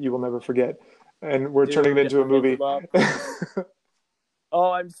shenanigans that you will never forget. And we're turning it into a movie.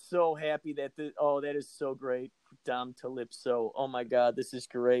 Oh, I'm so happy that that is so great. Dom Tulipso. Oh my God, this is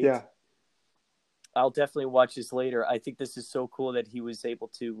great. Yeah. I'll definitely watch this later. I think this is so cool that he was able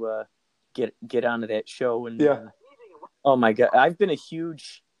to get onto that show. And oh my God, I've been a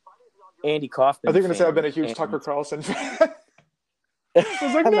huge Andy Kaufman. I think I'm gonna say I've been a huge Tucker Carlson fan. I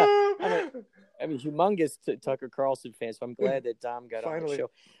was like, no. I'm a humongous Tucker Carlson fan, so I'm glad that Dom got on the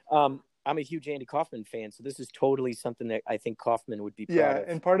show. I'm a huge Andy Kaufman fan, so this is totally something that I think Kaufman would be proud of.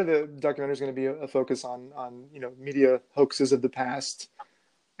 Yeah, and part of the documentary is going to be a focus on media hoaxes of the past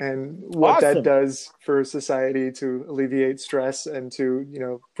and what that does for society to alleviate stress and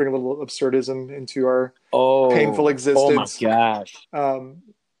to bring a little absurdism into our painful existence. Oh my gosh!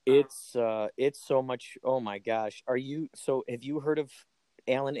 It's so much. Oh my gosh! Have you heard of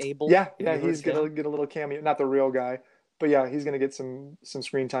Alan Abel? Yeah, he's gonna get a little cameo. Not the real guy, but yeah, he's gonna get some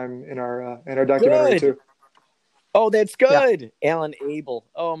screen time in our documentary too. Oh, that's good. Yeah. Alan Abel.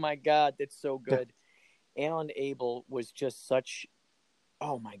 Oh my God, that's so good. Yeah. Alan Abel was just such.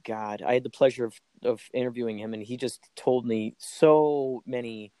 Oh my God, I had the pleasure of interviewing him, and he just told me so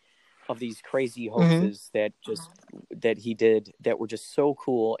many of these crazy hoaxes that he did that were just so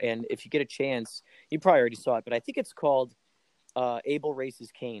cool. And if you get a chance, you probably already saw it, but I think it's called Abel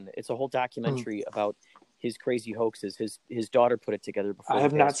Races Cain. It's a whole documentary about his crazy hoaxes. His daughter put it together before. I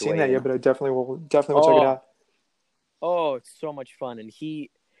have not seen that yet, but I definitely will check it out. Oh, it's so much fun. And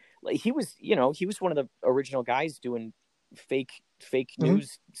he was one of the original guys doing fake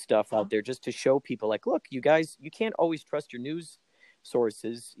news stuff out there, just to show people like, look, you guys, you can't always trust your news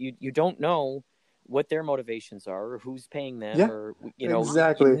sources. You don't know what their motivations are or who's paying them, or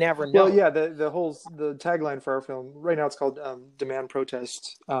exactly. You never know. Well, yeah, the tagline for our film right now, it's called Demand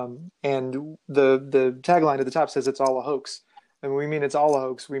Protest, and the tagline at the top says it's all a hoax. And when we mean it's all a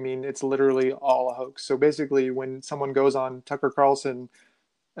hoax, we mean it's literally all a hoax. So basically, when someone goes on Tucker Carlson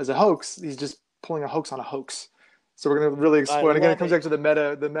as a hoax, he's just pulling a hoax on a hoax. So we're going to really explore. And again, it comes back to the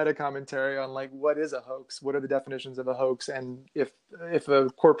meta commentary on like, what is a hoax? What are the definitions of a hoax? And if a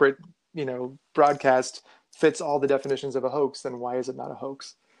corporate broadcast fits all the definitions of a hoax, then why is it not a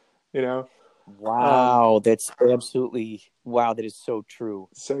hoax? Wow, that's absolutely wow. That is so true.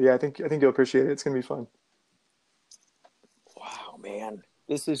 So yeah, I think you'll appreciate it. It's going to be fun. Wow, man,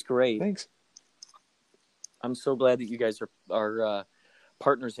 this is great. Thanks. I'm so glad that you guys are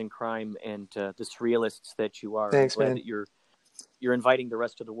partners in crime and the surrealists that you are. Thanks, I'm glad man. that you're you're inviting the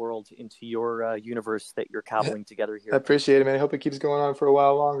rest of the world into your universe that you're cobbling together here. I appreciate it, man. I hope it keeps going on for a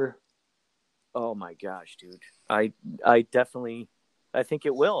while longer. Oh my gosh, dude! I definitely, I think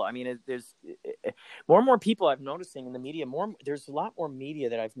it will. I mean, there's more and more people I'm noticing in the media. There's a lot more media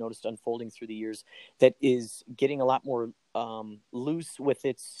that I've noticed unfolding through the years that is getting a lot more loose with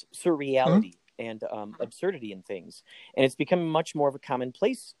its surreality and absurdity in things, and it's becoming much more of a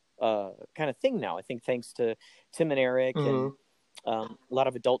commonplace kind of thing now. I think thanks to Tim and Eric and a lot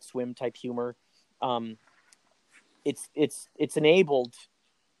of Adult Swim type humor, it's enabled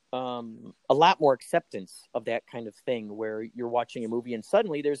a lot more acceptance of that kind of thing, where you're watching a movie and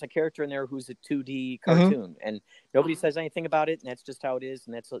suddenly there's a character in there who's a 2D cartoon and nobody says anything about it, and that's just how it is,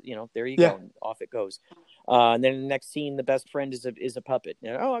 and that's, there you go, and off it goes. And then the next scene, the best friend is a puppet.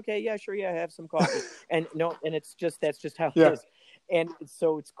 Oh, okay, yeah, sure, yeah, have some coffee. And it's just, that's just how it is. And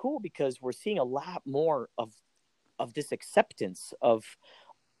so it's cool because we're seeing a lot more of this acceptance of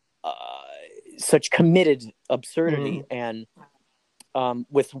such committed absurdity, and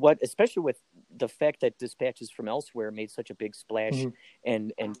especially with the fact that Dispatches from Elsewhere made such a big splash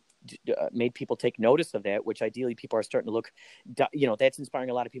and made people take notice of that, which ideally people are starting to look, that's inspiring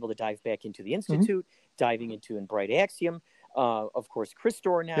a lot of people to dive back into the Institute, diving into In Bright Axiom, of course,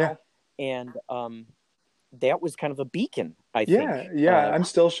 Christor now. And that was kind of a beacon, I think. Yeah. I'm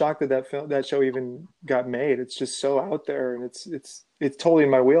still shocked that show even got made. It's just so out there, and it's totally in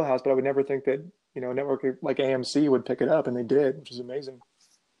my wheelhouse, but I would never think that, a network like AMC would pick it up, and they did, which is amazing.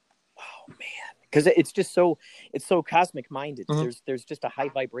 Oh man, because it's just it's so cosmic minded. There's just a high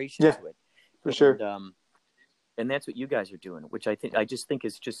vibration to it, for sure. And that's what you guys are doing, which I just think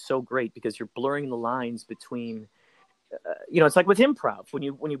is just so great, because you're blurring the lines between, it's like with improv, when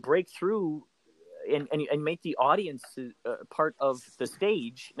you break through and make the audience part of the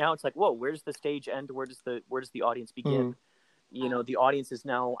stage. Now it's like, whoa, where's the stage end? Where does the audience begin? The audience is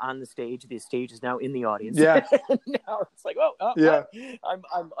now on the stage. The stage is now in the audience. Yeah. Now it's like,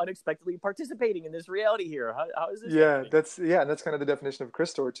 I'm unexpectedly participating in this reality here. How is this happening? That's kind of the definition of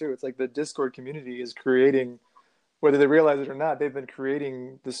Christor too. It's like the Discord community is creating, whether they realize it or not, they've been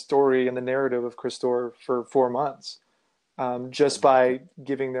creating the story and the narrative of Christor for 4 months, just by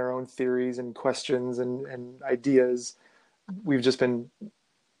giving their own theories and questions and ideas. We've just been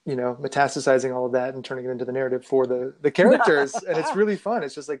metastasizing all of that and turning it into the narrative for the characters. And it's really fun.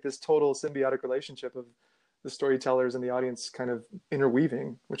 It's just like this total symbiotic relationship of the storytellers and the audience kind of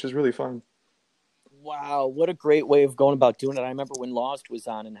interweaving, which is really fun. Wow, what a great way of going about doing it. I remember when Lost was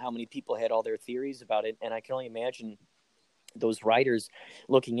on and how many people had all their theories about it. And I can only imagine those writers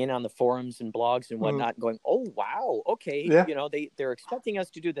looking in on the forums and blogs and whatnot, going, "Oh wow, okay, they're expecting us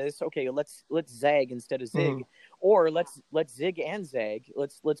to do this. Okay, let's zag instead of zig, or let's zig and zag.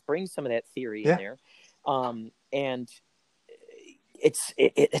 Let's bring some of that theory in there." And it's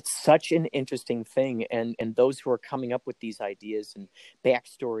such an interesting thing, and those who are coming up with these ideas and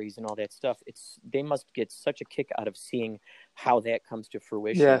backstories and all that stuff, they must get such a kick out of seeing how that comes to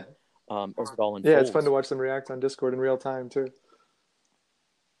fruition. As it all unfolds. Yeah, it's fun to watch them react on Discord in real time too.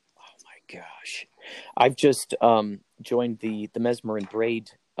 Oh my gosh, I've just joined the Mesmer and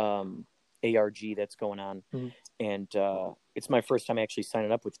Braid ARG that's going on, and it's my first time actually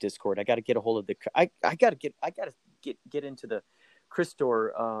signing up with Discord. I got to get a hold of I got to get into the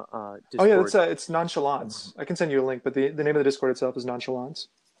Christor Discord. Oh yeah, it's Nonchalance. I can send you a link, but the name of the Discord itself is Nonchalance.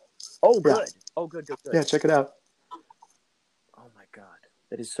 Oh good. Oh good. Yeah, check it out. Oh my god.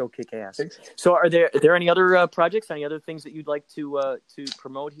 That is so kick-ass. So are there any other projects, any other things that you'd like to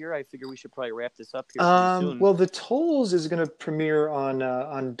promote here? I figure we should probably wrap this up here pretty soon. Well, The Tolls is going to premiere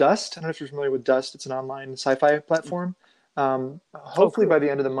on Dust. I don't know if you're familiar with Dust. It's an online sci-fi platform. Hopefully by the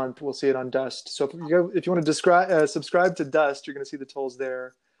end of the month, we'll see it on Dust. So if you want to subscribe to Dust, you're going to see The Tolls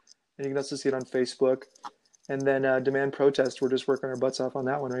there. And you can also see it on Facebook. And then Demand Protest, we're just working our butts off on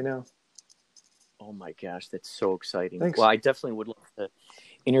that one right now. Oh my gosh, that's so exciting. Thanks. Well, I definitely would love to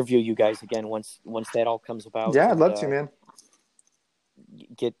interview you guys again once that all comes about. Yeah, I'd love to, man.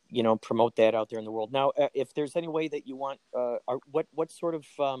 Get promote that out there in the world. Now, if there's any way that you want, what sort of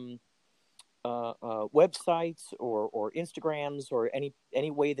websites or Instagrams or any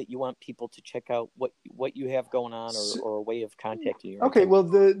way that you want people to check out what you have going on, or a way of contacting you? Okay, well,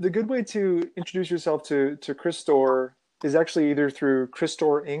 the good way to introduce yourself to Christor is actually either through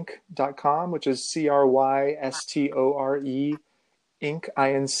ChristorInc.com, which is CRYSTORE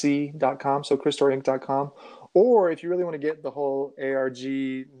Inc.com, so ChristorInc.com. Or if you really want to get the whole ARG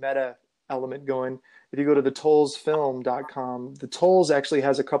meta element going, if you go to thetollsfilm.com, The Tolls actually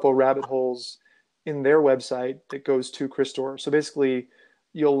has a couple rabbit holes in their website that goes to Christor. So basically,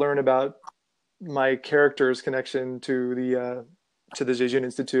 you'll learn about my character's connection to the Jejun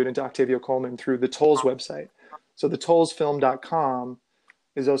Institute and to Octavio Coleman through the Tolls website. So the tollsfilm.com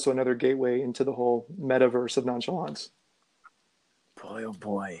is also another gateway into the whole metaverse of nonchalance. Boy, oh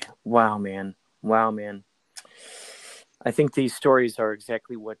boy. Wow, man. I think these stories are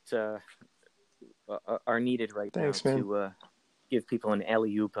exactly what are needed right now to give people an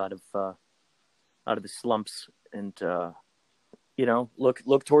alley-oop out of the slumps and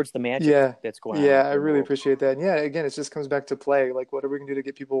look towards the magic that's going on. Yeah, I really appreciate that. And yeah, again, it just comes back to play. Like, what are we going to do to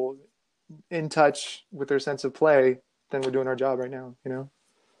get people in touch with their sense of play? Then we're doing our job right now,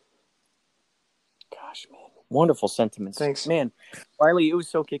 Gosh, man. Wonderful sentiments. Thanks. Man, Riley, it was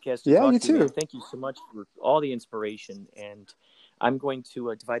so kick-ass to talk you to you, too. man. Thank you so much for all the inspiration. And I'm going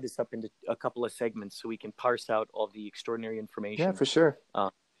to divide this up into a couple of segments so we can parse out all the extraordinary information. Yeah, for sure.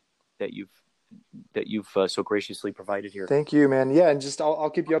 That you've so graciously provided here. Thank you, man. Yeah, and just I'll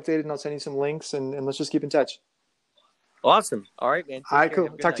keep you updated and I'll send you some links and let's just keep in touch. Awesome. All right, man. All right, cool.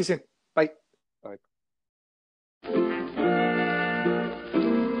 Talk to you soon. Bye. All right.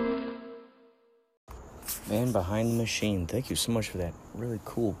 Man behind the machine. Thank you so much for that. Really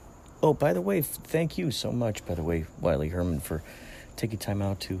cool. Oh, by the way, thank you so much, by the way, Wiley Herman, for taking time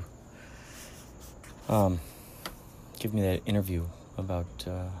out to give me that interview about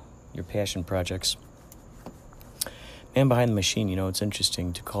your passion projects. Man behind the machine, it's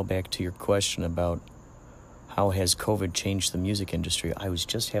interesting to call back to your question about how has COVID changed the music industry. I was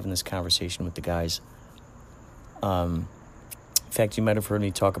just having this conversation with the guys. In fact, you might have heard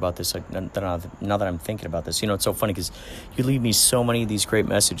me talk about this now that I'm thinking about this. It's so funny because you leave me so many of these great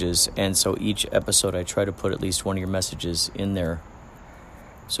messages, and so each episode I try to put at least one of your messages in there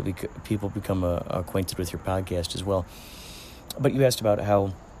so people become acquainted with your podcast as well. But you asked about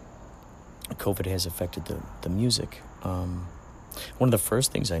how COVID has affected the music. One of the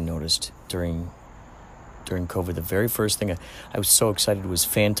first things I noticed during COVID, the very first thing I was so excited was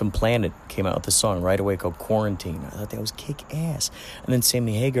Phantom Planet came out with a song right away called Quarantine. I thought that was kick-ass. And then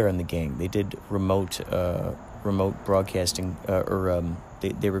Sammy Hagar and the gang, they did remote broadcasting,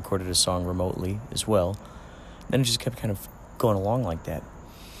 they recorded a song remotely as well. Then it just kept kind of going along like that.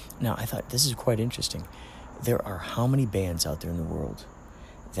 Now, I thought, this is quite interesting. There are how many bands out there in the world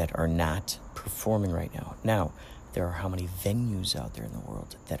that are not performing right now? Now, there are how many venues out there in the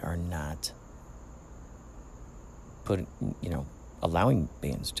world that are not allowing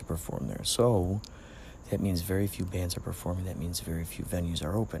bands to perform there. So that means very few bands are performing. That means very few venues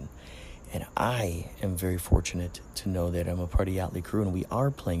are open. And I am very fortunate to know that I'm a part of Yachtly Crew and we are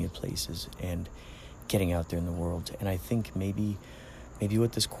playing at places and getting out there in the world. And I think maybe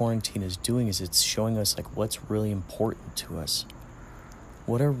what this quarantine is doing is it's showing us like what's really important to us.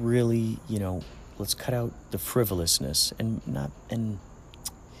 What are really, let's cut out the frivolousness and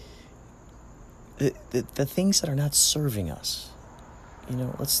the things that are not serving us.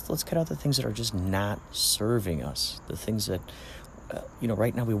 Let's cut out the things that are just not serving us. The things that,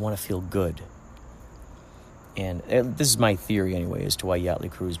 right now we want to feel good. And this is my theory anyway as to why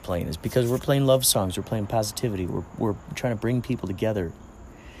Yachtly Crew is playing, is because we're playing love songs, we're playing positivity, we're trying to bring people together.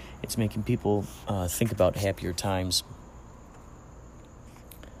 It's making people think about happier times.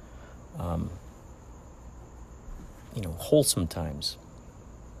 Wholesome times.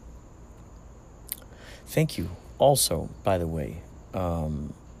 Thank you also, by the way,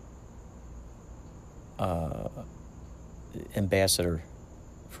 ambassador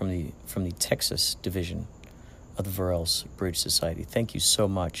from the Texas division of the Varelse Bridge Society. Thank you so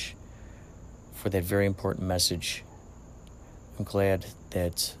much for that very important message. I'm glad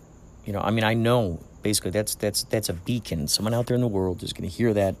that, I know basically that's a beacon. Someone out there in the world is going to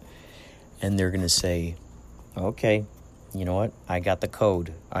hear that and they're going to say, okay, you know what? I got the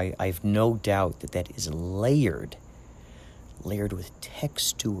code. I have no doubt that is layered with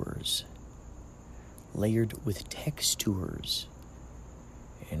textures,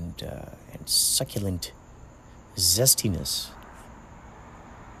 and succulent zestiness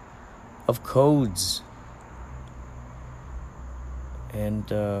of codes and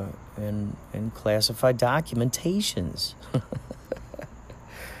classified documentations.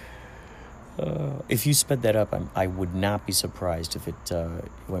 If you sped that up, I would not be surprised if it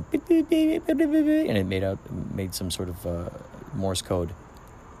went beep, beep, beep, beep, beep, beep, and it made some sort of Morse code.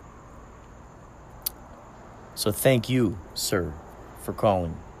 So thank you, sir, for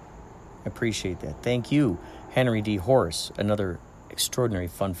calling. I appreciate that. Thank you, Henry D. Horace, another extraordinary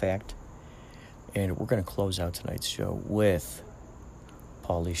fun fact. And we're going to close out tonight's show with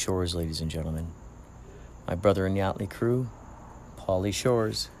Pauly Shores, ladies and gentlemen. My brother in Yachtly Crew, Pauly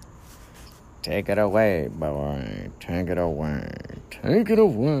Shores. Take it away, boy. Take it away. Take it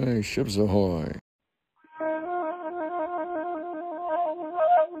away, ships ahoy.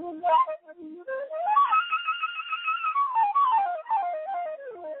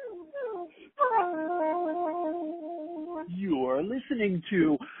 You're listening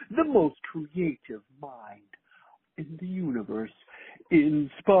to the most creative mind in the universe,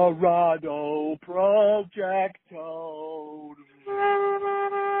 Inspirado Projecto.